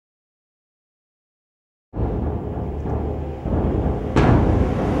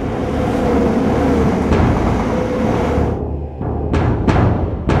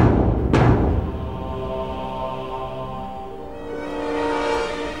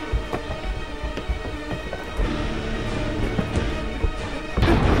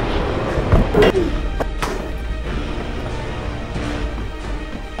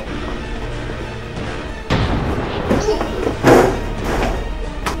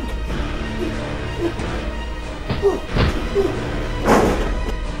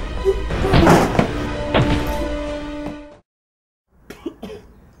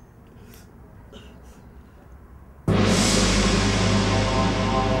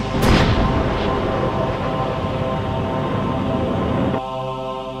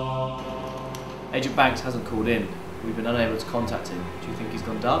Banks hasn't called in. We've been unable to contact him. Do you think he's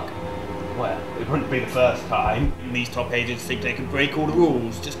gone dark? Well, it wouldn't be the first time. These top agents think they can break all the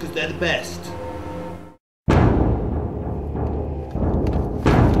rules just because they're the best.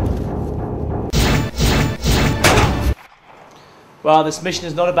 Well, this mission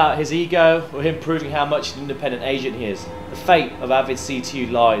is not about his ego or him proving how much an independent agent he is. The fate of Avid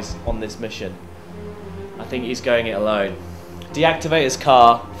CTU lies on this mission. I think he's going it alone. Deactivate his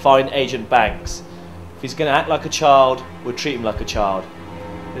car, find Agent Banks. If he's going to act like a child, we'll treat him like a child.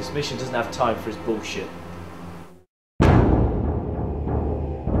 This mission doesn't have time for his bullshit.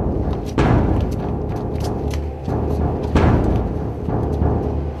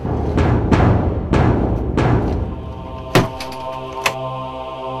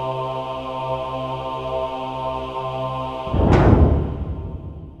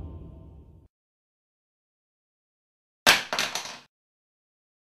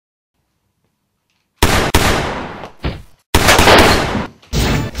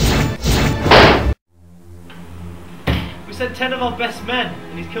 We sent 10 of our best men,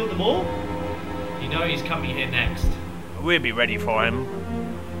 and he's killed them all? You know he's coming here next. We'll be ready for him.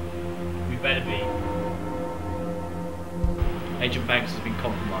 We better be. Agent Banks has been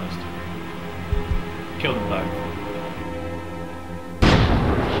compromised. Kill them both.